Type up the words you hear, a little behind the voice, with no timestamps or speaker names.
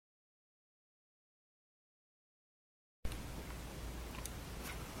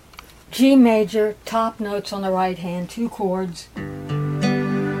G major, top notes on the right hand, 2 chords.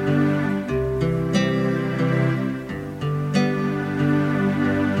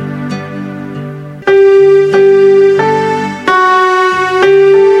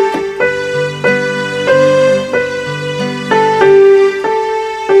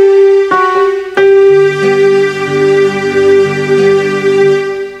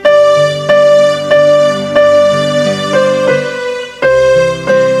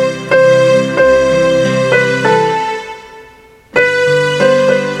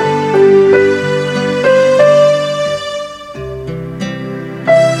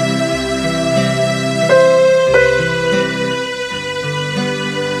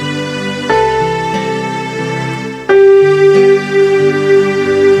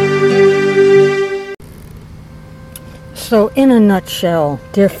 So in a nutshell,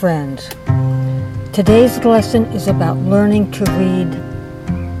 dear friends, today's lesson is about learning to read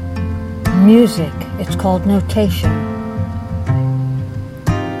music. It's called notation.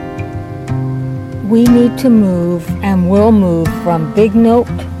 We need to move and will move from big note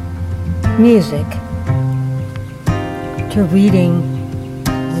music to reading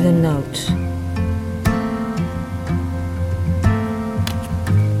the notes.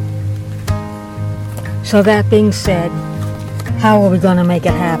 So that being said, how are we going to make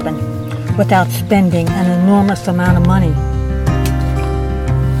it happen without spending an enormous amount of money?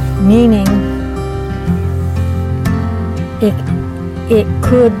 Meaning, it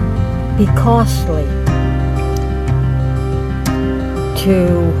could be costly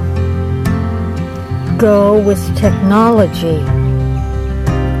to go with technology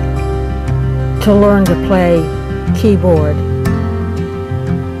to learn to play keyboard.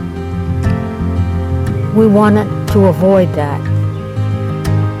 We wanted to avoid that.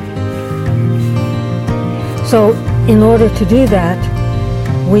 So in order to do that,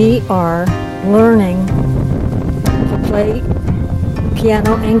 we are learning to play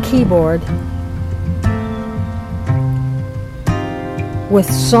piano and keyboard with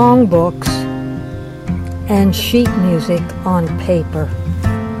songbooks and sheet music on paper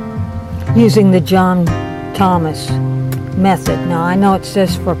using the John Thomas method. Now I know it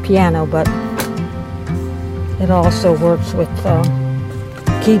says for piano, but it also works with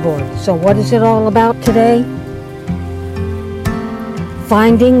keyboard. So what is it all about today?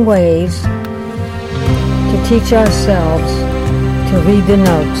 Finding ways to teach ourselves to read the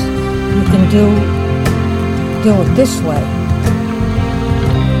notes. You can do it this way.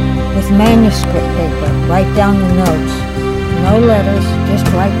 With manuscript paper, write down the notes. No letters, just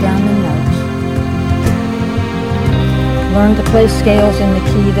write down the notes. Learn to play scales in the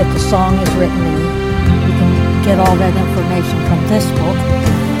key that the song is written in. You can get all that information from this book.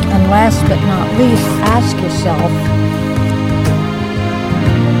 And last but not least, ask yourself,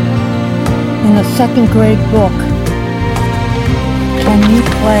 in a 2nd grade book, can you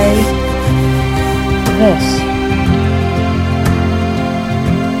play this?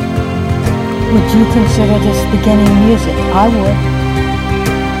 Would you consider this beginning music? I would.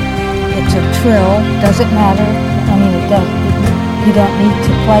 It's a trill, doesn't matter. I mean, it does. You don't need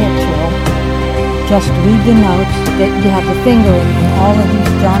to play a trill. Just read the notes. That you have the finger in all of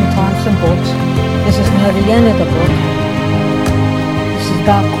these John Thompson books. This is near the end of the book. This is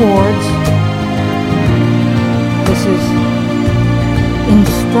about chords. This is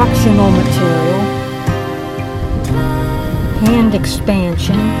instructional material. Hand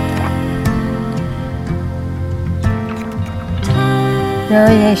expansion.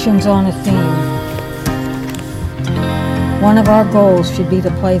 Variations on a theme. One of our goals should be to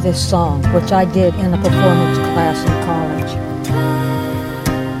play this song, which I did in a performance class in college.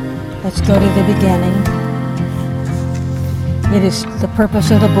 Let's go to the beginning. The purpose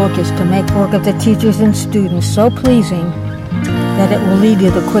of the book is to make work of the teachers and students so pleasing that it will lead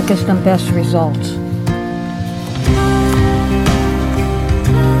to the quickest and best results.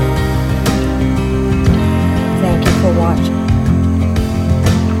 Thank you for watching.